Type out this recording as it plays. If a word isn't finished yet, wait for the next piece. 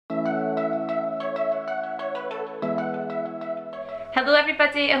Hello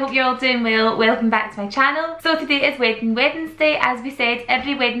everybody, I hope you're all doing well. Welcome back to my channel. So today is Wedding Wednesday. As we said,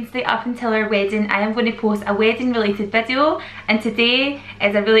 every Wednesday up until our wedding I am going to post a wedding related video, and today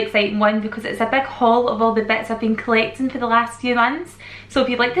is a really exciting one because it's a big haul of all the bits I've been collecting for the last few months. So if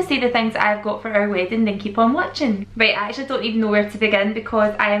you'd like to see the things that I've got for our wedding, then keep on watching. Right, I actually don't even know where to begin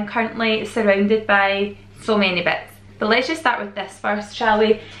because I am currently surrounded by so many bits. But let's just start with this first, shall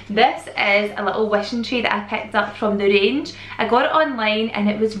we? This is a little wishing tree that I picked up from the range. I got it online and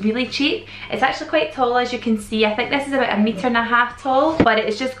it was really cheap. It's actually quite tall, as you can see. I think this is about 1.5 meters tall, but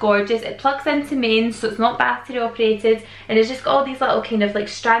it's just gorgeous. It plugs into mains, so it's not battery operated, and it's just got all these little kind of like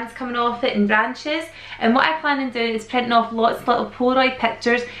strands coming off it and branches. And what I plan on doing is printing off lots of little Polaroid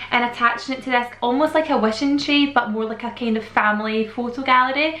pictures and attaching it to this, almost like a wishing tree, but more like a kind of family photo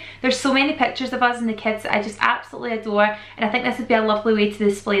gallery. There's so many pictures of us and the kids that I just absolutely adore, and I think this would be a lovely way to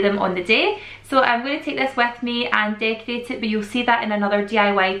display them on the day. So I'm going to take this with me and decorate it, but you'll see that in another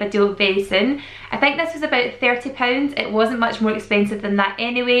DIY video very soon. I think this was about £30. It wasn't much more expensive than that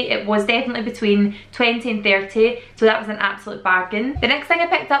anyway. It was definitely between 20 and 30, so that was an absolute bargain. The next thing I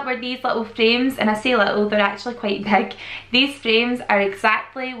picked up were these little frames, and I say little, they're actually quite big. These frames are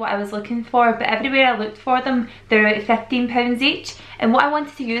exactly what I was looking for, but everywhere I looked for them, they're about £15 each. And what I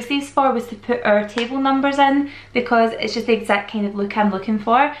wanted to use these for was to put our table numbers in, because it's just the exact kind of look I'm looking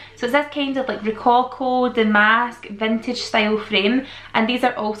for. So it's this kind of like Rococo, damask, vintage style frame, and these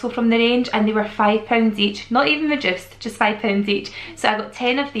are also from the range, and they were £5 each, not even reduced, just £5 each. So I got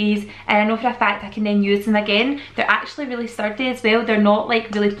 10 of these, and I know for a fact I can then use them again. They're actually really sturdy as well. They're not like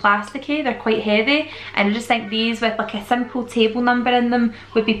really plasticky, they're quite heavy, and I just think these with like a simple table number in them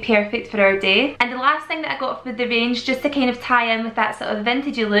would be perfect for our day. And the last thing that I got for the range, just to kind of tie in with that sort of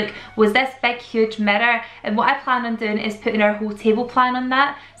vintagey look, was this big huge mirror, and what I plan on doing is putting our whole table plan on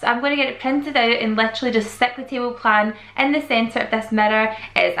that. So I'm going to get it printed out and literally just stick the table plan in the centre of this mirror.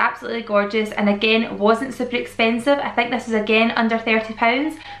 It is absolutely gorgeous, and again, wasn't super expensive. I think this was again under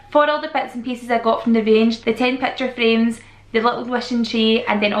 £30 for all the bits and pieces I got from the range. The 10 picture frames, the little wishing tree,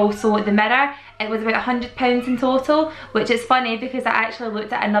 and then also the mirror. It was about £100 in total, which is funny because I actually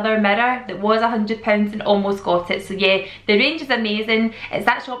looked at another mirror that was £100 and almost got it. So yeah, the range is amazing. It's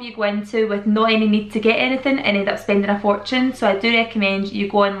that shop you go into with not any need to get anything and end up spending a fortune. So I do recommend you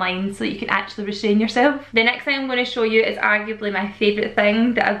go online so that you can actually restrain yourself. The next thing I'm going to show you is arguably my favourite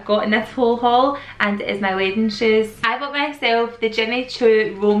thing that I've got in this whole haul, and it is my wedding shoes. I bought myself the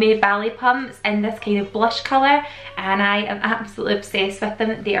Choo Romy ballet pumps in this kind of blush colour, and I am absolutely obsessed with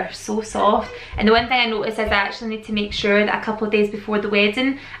them. They are so soft. And the one thing I noticed is I actually need to make sure that a couple of days before the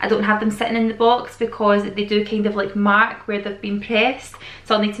wedding I don't have them sitting in the box, because they do kind of like mark where they've been pressed.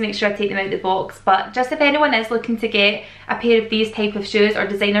 So I'll need to make sure I take them out of the box. But just if anyone is looking to get a pair of these type of shoes or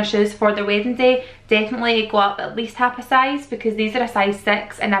designer shoes for their wedding day, definitely go up at least half a size, because these are a size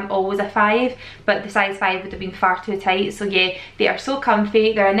 6 and I'm always a 5, but the size 5 would have been far too tight. So yeah, they are so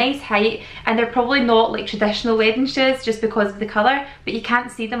comfy, they're a nice height, and they're probably not like traditional wedding shoes just because of the colour, but you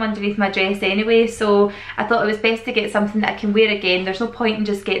can't see them underneath my dress anyway, so I thought it was best to get something that I can wear again. There's no point in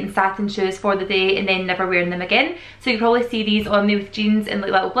just getting satin shoes for the day and then never wearing them again. So you probably see these on me with jeans and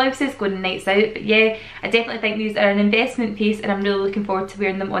like little blouses going on nights out, but yeah, I definitely think these are an investment piece and I'm really looking forward to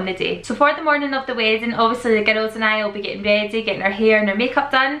wearing them on the day. So for the morning of the wedding, obviously the girls and I will be getting ready, getting our hair and our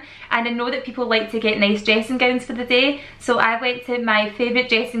makeup done, and I know that people like to get nice dressing gowns for the day, so I went to my favourite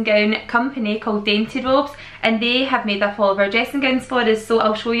dressing gown company called Dainty Robes, and they have made up all of our dressing gowns for us. So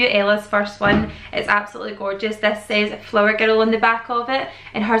I'll show you Ella's first one. It's absolutely gorgeous. This says Flower Girl on the back of it,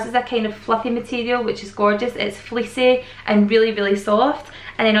 and hers is a kind of fluffy material which is gorgeous. It's fleecy and really soft,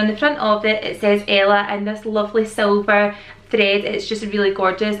 and then on the front of it, it says Ella and this lovely silver thread. It's just really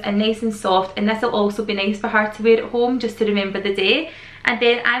gorgeous and nice and soft, and this will also be nice for her to wear at home just to remember the day. And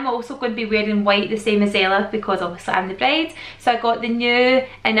then I'm also going to be wearing white, the same as Ella, because obviously I'm the bride. So I got the new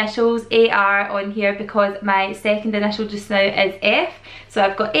initials AR on here because my second initial just now is F. So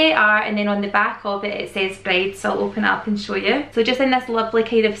I've got AR, and then on the back of it, it says bride. So I'll open it up and show you. So just in this lovely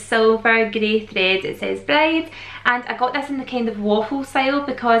kind of silver grey thread, it says bride. And I got this in the kind of waffle style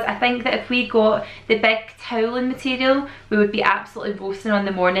because I think that if we got the big toweling material, we would be absolutely roasting on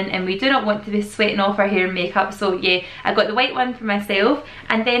the morning, and we do not want to be sweating off our hair and makeup. So yeah, I got the white one for myself,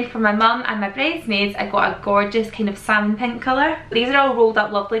 and then for my mum and my bridesmaids I got a gorgeous kind of salmon pink colour. These are all rolled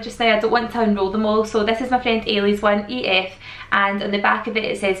up lovely just now. I don't want to unroll them all. So this is my friend Ailey's one, EF, and on the back of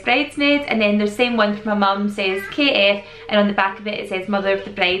it says bridesmaid, and then the same one for my mum says KF, and on the back of it says mother of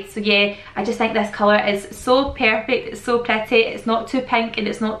the bride. So yeah, I just think this colour is so perfect, it's so pretty, it's not too pink and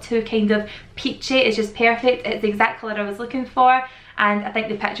it's not too kind of peachy, it's just perfect. It's the exact colour I was looking for, and I think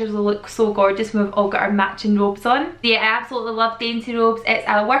the pictures will look so gorgeous when we've all got our matching robes on. Yeah, I absolutely love Dainty Robes. It's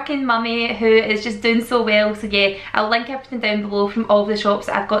a working mummy who is just doing so well, so yeah, I'll link everything down below from all the shops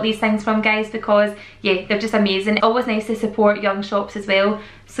that I've got these things from, guys, because yeah, they're just amazing. Always nice to support young shops as well.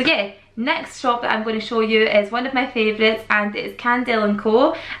 So yeah, next shop that I'm going to show you is one of my favourites, and it's Candle &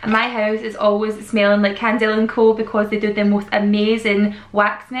 Co. And my house is always smelling like Candle & Co. because they do the most amazing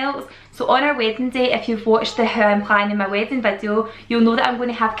wax melts. So on our wedding day, if you've watched the How I'm Planning My Wedding video, you'll know that I'm going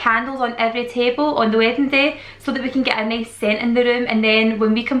to have candles on every table on the wedding day so that we can get a nice scent in the room, and then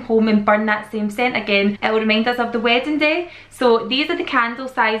when we come home and burn that same scent again, it will remind us of the wedding day. So these are the candle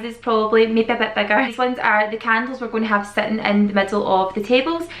sizes, probably maybe a bit bigger. These ones are the candles we're going to have sitting in the middle of the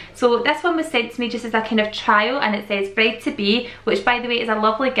tables. So this one was sent to me just as a kind of trial, and it says bride to be, which by the way is a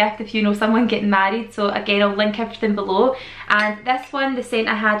lovely gift if you know someone getting married. So again, I'll link everything below. And this one, the scent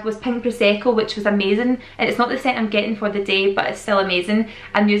I had was Pink Prosecco, which was amazing, and it's not the scent I'm getting for the day, but it's still amazing.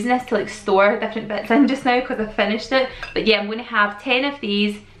 I'm using this to like store different bits in just now because I've finished it. But yeah, I'm going to have 10 of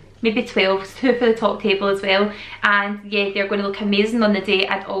these, maybe 12, 2 for the top table as well, and yeah, they're going to look amazing on the day,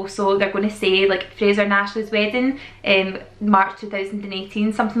 and also they're going to say like Fraser and Ashley's wedding, March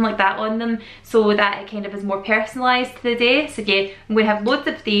 2018, something like that on them, so that it kind of is more personalised to the day. So yeah, I'm going to have loads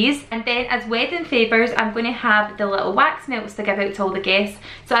of these. And then as wedding favours, I'm going to have the little wax melts to give out to all the guests.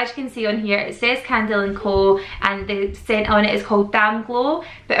 So as you can see on here, it says Candle & Co. and the scent on it is called Damn Glow,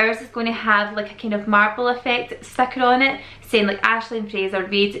 but ours is going to have like a kind of marble effect sticker on it saying like Ashley and Fraser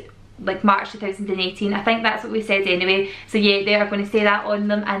read like March 2018. I think that's what we said anyway. So yeah, they are going to say that on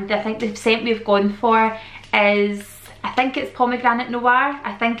them, and I think the scent we've gone for is, I think it's Pomegranate Noir.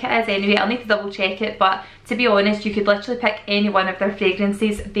 I think it is anyway. I'll need to double check it, but to be honest, you could literally pick any one of their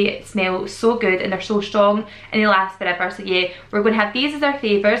fragrances. They smell so good and they're so strong and they last forever. So yeah, we're going to have these as our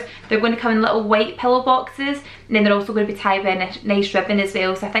favours. They're going to come in little white pillow boxes, and then they're also going to be tied with a nice ribbon as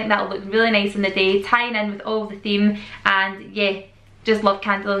well. So I think that'll look really nice on the day, tying in with all of the theme. And yeah, just love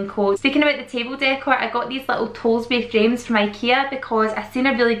Candle & Co. Speaking about the table decor, I got these little Tollsby frames from IKEA because I seen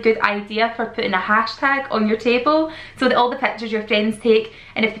a really good idea for putting a hashtag on your table so that all the pictures your friends take,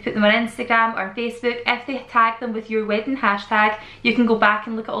 and if they put them on Instagram or Facebook, if they tag them with your wedding hashtag, you can go back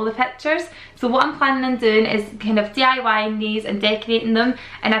and look at all the pictures. So what I'm planning on doing is kind of DIYing these and decorating them,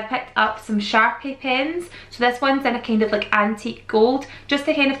 and I've picked up some Sharpie pens. So this one's in a kind of like antique gold, just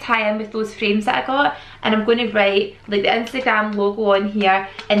to kind of tie in with those frames that I got. And I'm going to write like the Instagram logo on here,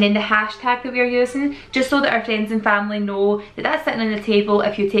 and then the hashtag that we're using, just so that our friends and family know that that's sitting on the table.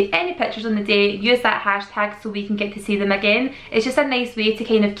 If you take any pictures on the day, use that hashtag so we can get to see them again. It's just a nice way to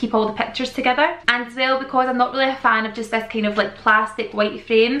kind of keep all the pictures together. And as well, because I'm not really a fan of just this kind of like plastic white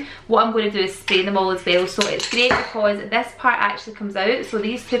frame, what I'm going to do is spray them all as well. So it's great because this part actually comes out, so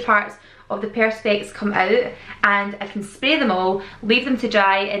these two parts of the perspex come out, and I can spray them all, leave them to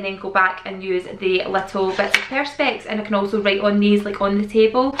dry, and then go back and use the little bits of perspex. And I can also write on these like on the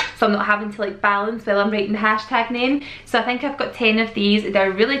table, so I'm not having to like balance while I'm writing the hashtag name. So I think I've got 10 of these.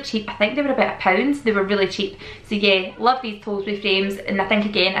 They're really cheap. I think they were about £1. They were really cheap. So yeah, love these Tollsby frames, and I think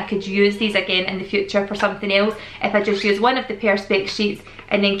again I could use these again in the future for something else if I just use one of the perspex sheets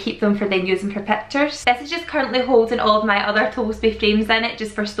and then keep them for then using for pictures. This is just currently holding all of my other Tollsby frames in it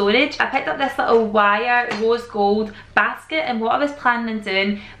just for storage. I picked up this little wire rose gold basket, and what I was planning on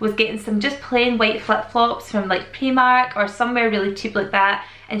doing was getting some just plain white flip-flops from like Primark or somewhere really cheap like that,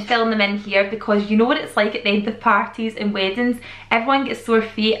 and filling them in here, because you know what it's like at the end of parties and weddings, everyone gets sore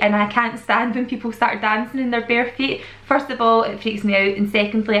feet, and I can't stand when people start dancing in their bare feet. First of all, it freaks me out, and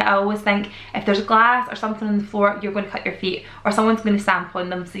secondly, I always think if there's glass or something on the floor, you're going to cut your feet or someone's going to stamp on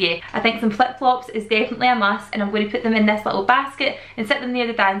them. So yeah, I think some flip-flops is definitely a must, and I'm going to put them in this little basket and sit them near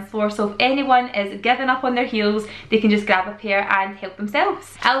the dance floor, so if anyone is giving up on their heels, they can just grab a pair and help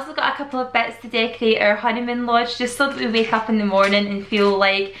themselves. I also got a couple of bits to decorate our honeymoon lodge, just so that we wake up in the morning and feel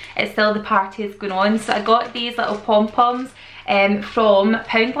like it's still the party is going on. So I got these little pom-poms from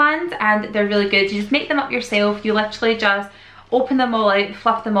Poundland, and they're really good. You just make them up yourself. You literally just open them all out,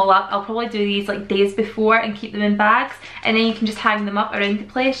 fluff them all up. I'll probably do these like days before and keep them in bags, and then you can just hang them up around the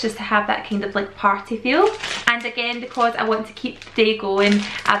place just to have that kind of like party feel. And again, because I want to keep the day going,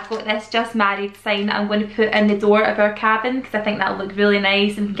 I've got this Just Married sign that I'm going to put in the door of our cabin, because I think that'll look really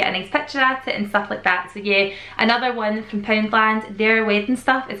nice and we can get a nice picture at it and stuff like that. So yeah, another one from Poundland. Their wedding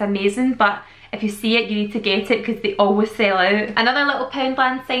stuff is amazing, but if you see it you need to get it because they always sell out. Another little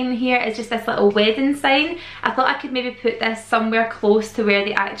Poundland sign here is just this little wedding sign. I thought I could maybe put this somewhere close to where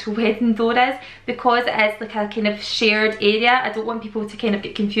the actual wedding door is, because it is like a kind of shared area. I don't want people to kind of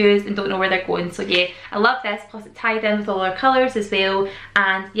get confused and don't know where they're going. So yeah, I love this, plus it tied in with all our colours as well.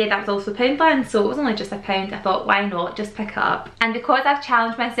 And yeah, that was also Poundland, so it was only just £1. I thought, why not just pick it up. And because I've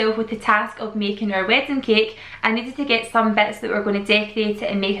challenged myself with the task of making our wedding cake, I needed to get some bits that were going to decorate it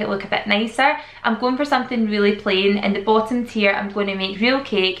and make it look a bit nicer. I'm going for something really plain. In the bottom tier I'm going to make real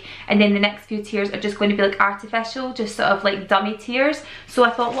cake, and then the next few tiers are just going to be like artificial, just sort of like dummy tiers. So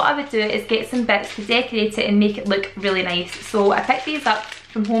I thought what I would do is get some bits to decorate it and make it look really nice. So I picked these up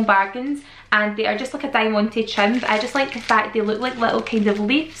from Home Bargains, and they are just like a diamante trim, but I just like the fact they look like little kind of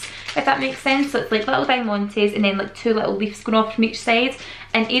leaves, if that makes sense. So it's like little diamantes and then like 2 little leaves going off from each side.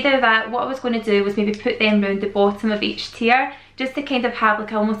 And either that, what I was going to do was maybe put them around the bottom of each tier, just to kind of have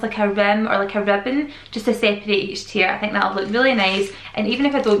like almost like a rim or like a ribbon just to separate each tier. I think that'll look really nice, and even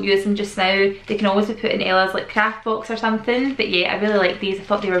if I don't use them just now, they can always be put in Ella's like craft box or something. But yeah, I really like these. I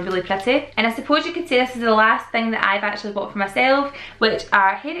thought they were really pretty. And I suppose you could say this is the last thing that I've actually bought for myself, which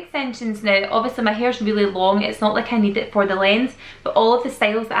are hair extensions. Now obviously my hair's really long, it's not like I need it for the length, but all of the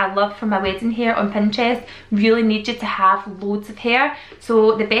styles that I love for my wedding hair on Pinterest really need you to have loads of hair.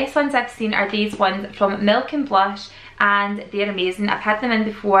 So the best ones I've seen are these ones from Milk and Blush, and they're amazing. I've had them in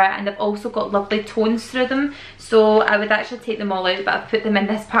before, and they've also got lovely tones through them, so I would actually take them all out, but I've put them in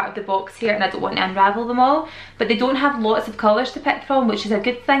this part of the box here and I don't want to unravel them all. But they don't have lots of colours to pick from, which is a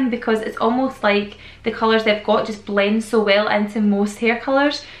good thing, because it's almost like the colours they've got just blend so well into most hair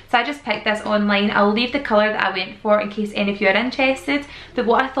colours. So I just picked this online. I'll leave the colour that I went for in case any of you are interested. But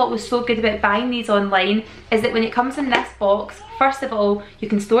what I thought was so good about buying these online is that when it comes in this box, first of all you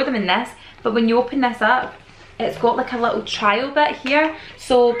can store them in this, but when you open this up, it's got like a little trial bit here.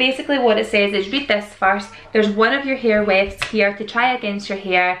 So basically what it says is, read this first. There's one of your hair wefts here to try against your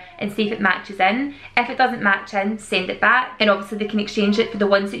hair and see if it matches in. If it doesn't match in, send it back, and obviously they can exchange it for the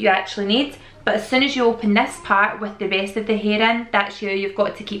ones that you actually need. But as soon as you open this part with the rest of the hair in, that's you've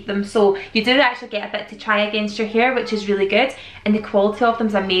got to keep them. So you do actually get a bit to try against your hair, which is really good, and the quality of them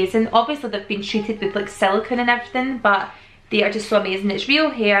is amazing. Obviously they've been treated with like silicone and everything, but they are just so amazing. It's real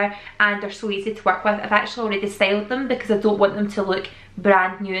hair and they're so easy to work with. I've actually already styled them because I don't want them to look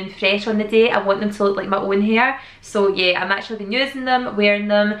brand new and fresh on the day. I want them to look like my own hair. So yeah, I'm actually been using them, wearing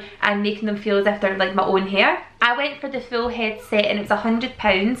them, and making them feel as if they're like my own hair. I went for the full head set and it was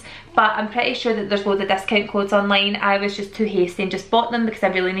 £100, but I'm pretty sure that there's loads of discount codes online. I was just too hasty and just bought them because I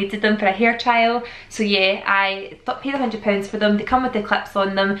really needed them for a hair trial. So yeah, I paid £100 for them. They come with the clips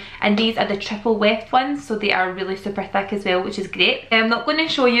on them, and these are the triple weft ones, so they are really super thick as well, which is great. I'm not going to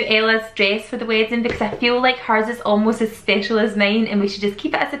show you Ella's dress for the wedding because I feel like hers is almost as special as mine, and we should just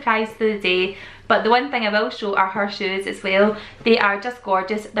keep it a surprise to the day. But the one thing I will show are her shoes as well. They are just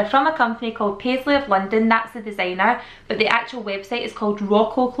gorgeous. They're from a company called Paisley of London, that's the designer, but the actual website is called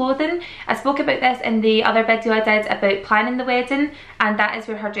Rocco Clothing. I spoke about this in the other video I did about planning the wedding, and that is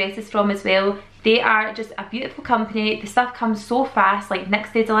where her dress is from as well. They are just a beautiful company. The stuff comes so fast, like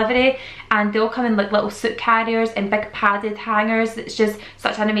next day delivery, and they all come in like little suit carriers and big padded hangers. It's just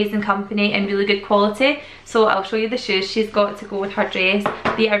such an amazing company and really good quality. So I'll show you the shoes she's got to go with her dress.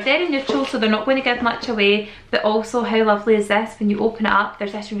 They are very neutral, so they're not going to give much away, but also how lovely is this? When you open it up,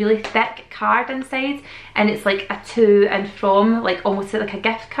 there's this really thick card inside, and it's like a to and from, like almost like a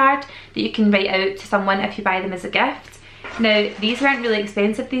gift card that you can write out to someone if you buy them as a gift. Now these weren't really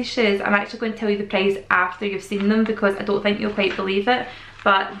expensive, these shoes. I'm actually going to tell you the price after you've seen them because I don't think you'll quite believe it,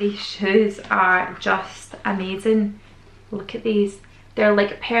 but these shoes are just amazing. Look at these. They're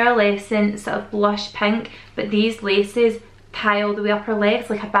like pearlescent sort of blush pink, but these laces tie all the way up her legs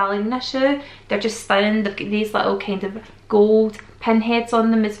like a ballerina shoe. They're just stunning. They've got these little kind of gold pinheads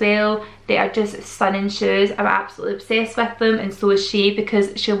on them as well. They are just stunning shoes. I'm absolutely obsessed with them, and so is she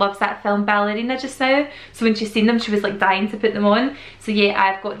because she loves that film Ballerina just now. So when she's seen them, she was like dying to put them on. So yeah,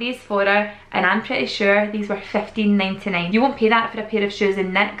 I've got these for her, and I'm pretty sure these were $15.99. You won't pay that for a pair of shoes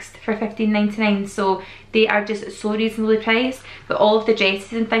in Next for $15.99, so they are just so reasonably priced. But all of the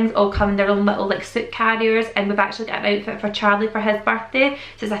dresses and things all come in their own little like suit carriers, and we've actually got an outfit for Charlie for his birthday.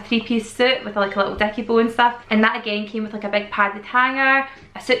 So it's a 3-piece suit with like a little dicky bow and stuff, and that again came with like a big padded hanger,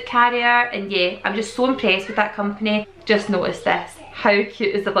 a suit carrier, and yeah, I'm just so impressed with that company. Just notice this. How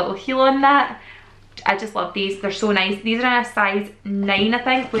cute is the little heel on that? I just love these. They're so nice. These are in a size 9 I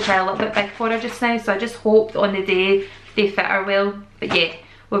think, which are a little bit big for her just now, so I just hope that on the day they fit her well. But yeah,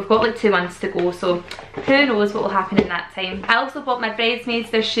 we've got like 2 months to go, so who knows what will happen in that time. I also bought my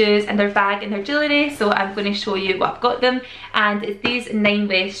bridesmaids their shoes and their bag and their jewellery, so I'm going to show you what I've got them. And it's these 9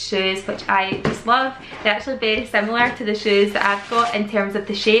 West shoes, which I just love. They're actually very similar to the shoes that I've got in terms of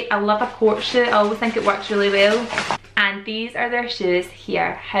the shape. I love a court shoe, I always think it works really well. And these are their shoes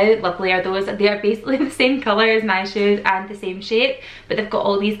here. How lovely are those? They are basically the same colour as my shoes and the same shape, but they've got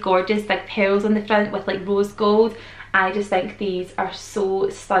all these gorgeous big pearls on the front with like rose gold. I just think these are so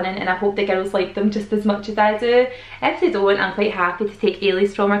stunning, and I hope the girls like them just as much as I do. If they don't, I'm quite happy to take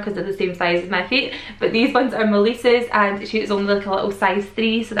Ailey's from her because they're the same size as my feet. But these ones are Melissa's, and she was only like a little size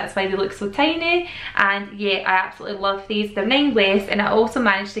 3, so that's why they look so tiny. And yeah, I absolutely love these. They're 9 West, and I also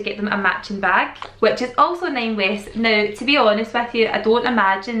managed to get them a matching bag, which is also 9 West. Now, to be honest with you, I don't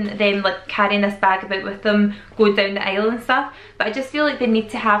imagine them like carrying this bag about with them going down the aisle and stuff, but I just feel like they need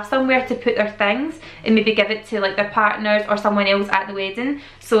to have somewhere to put their things and maybe give it to like their partners or someone else at the wedding.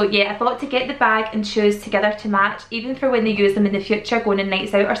 So yeah, I thought to get the bag and shoes together to match, even for when they use them in the future going on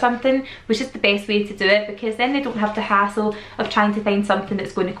nights out or something, which is the best way to do it, because then they don't have the hassle of trying to find something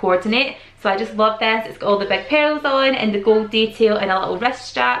that's going to coordinate. So I just love this. It's got all the big pearls on and the gold detail and a little wrist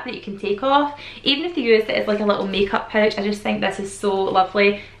strap that you can take off. Even if you use it as like a little makeup pouch, I just think this is so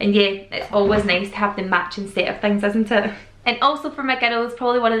lovely. And yeah, it's always nice to have the matching set of things, isn't it? And also for my girls,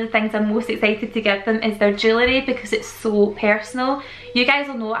 probably one of the things I'm most excited to give them is their jewellery, because it's so personal. You guys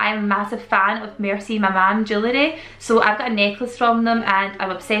will know I'm a massive fan of Mercy, my mum, jewellery. So I've got a necklace from them and I'm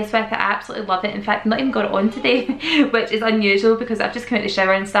obsessed with it. I absolutely love it. In fact, I've not even got it on today, which is unusual because I've just come out of the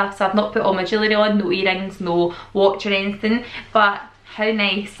shower and stuff, so I've not put all my jewellery on, no earrings, no watch or anything. But how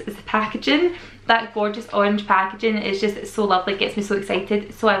nice is the packaging? That gorgeous orange packaging is just so lovely, it gets me so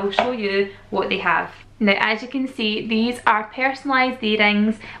excited. So I will show you what they have. Now, as you can see, these are personalised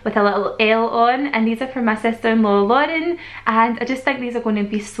earrings with a little L on, and these are for my sister-in-law Lauren, and I just think these are going to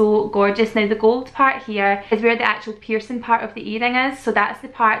be so gorgeous. Now, the gold part here is where the actual piercing part of the earring is, so that's the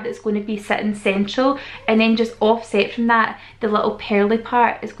part that's going to be sitting central, and then just offset from that, the little pearly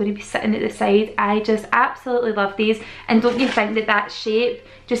part is going to be sitting at the side. I just absolutely love these, and don't you think that that shape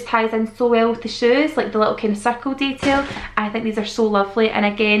just ties in so well with the shoes, like the little kind of circle detail? I think these are so lovely, and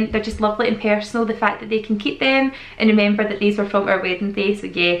again, they're just lovely and personal. The fact that they can keep them and remember that these were from our wedding day, so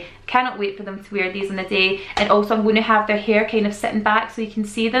yeah, cannot wait for them to wear these on the day. And also I'm going to have their hair kind of sitting back so you can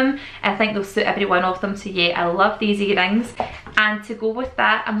see them. I think they'll suit every one of them, so yeah, I love these earrings. And to go with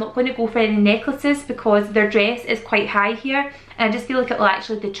that, I'm not going to go for any necklaces because their dress is quite high here, and I just feel like it will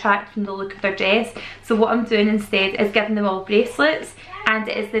actually detract from the look of their dress. So what I'm doing instead is giving them all bracelets, and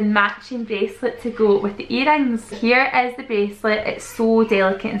it is the matching bracelet to go with the earrings. Here is the bracelet. It's so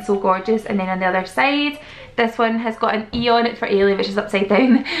delicate and so gorgeous. And then on the other side, this one has got an E on it for Ailey, which is upside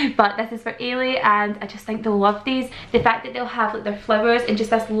down, but this is for Ailey, and I just think they'll love these. The fact that they'll have like their flowers and just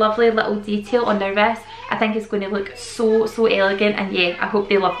this lovely little detail on their wrist, I think is going to look so elegant, and yeah, I hope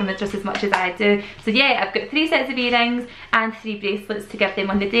they love them just as much as I do. So yeah, I've got 3 sets of earrings and 3 bracelets to give them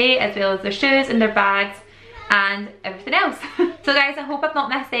on the day, as well as their shoes and their bags and everything else. So guys, I hope I've not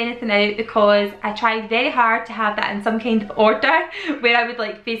missed anything out, because I tried very hard to have that in some kind of order where I would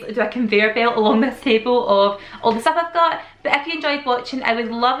like basically do a conveyor belt along this table of all the stuff I've got. But if you enjoyed watching, I would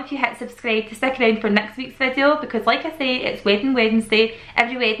love if you hit subscribe to stick around for next week's video, because like I say, it's Wedding Wednesday.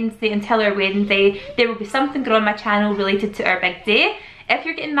 Every Wednesday until our wedding day, there will be something going on my channel related to our big day. If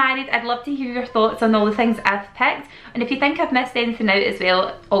you're getting married, I'd love to hear your thoughts on all the things I've picked, and if you think I've missed anything out as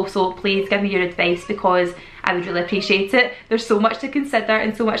well, also please give me your advice, because I would really appreciate it. There's so much to consider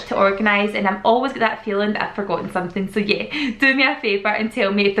and so much to organise, and I'm always got that feeling that I've forgotten something. So yeah, do me a favour and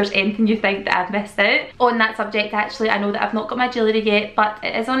tell me if there's anything you think that I've missed out. On that subject actually, I know that I've not got my jewellery yet, but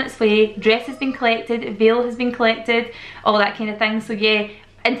it is on its way. Dress has been collected, veil has been collected, all that kind of thing. So yeah,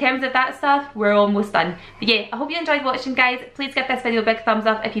 in terms of that stuff, we're almost done. But yeah, I hope you enjoyed watching, guys. Please give this video a big thumbs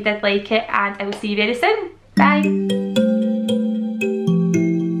up if you did like it, and I will see you very soon. Bye!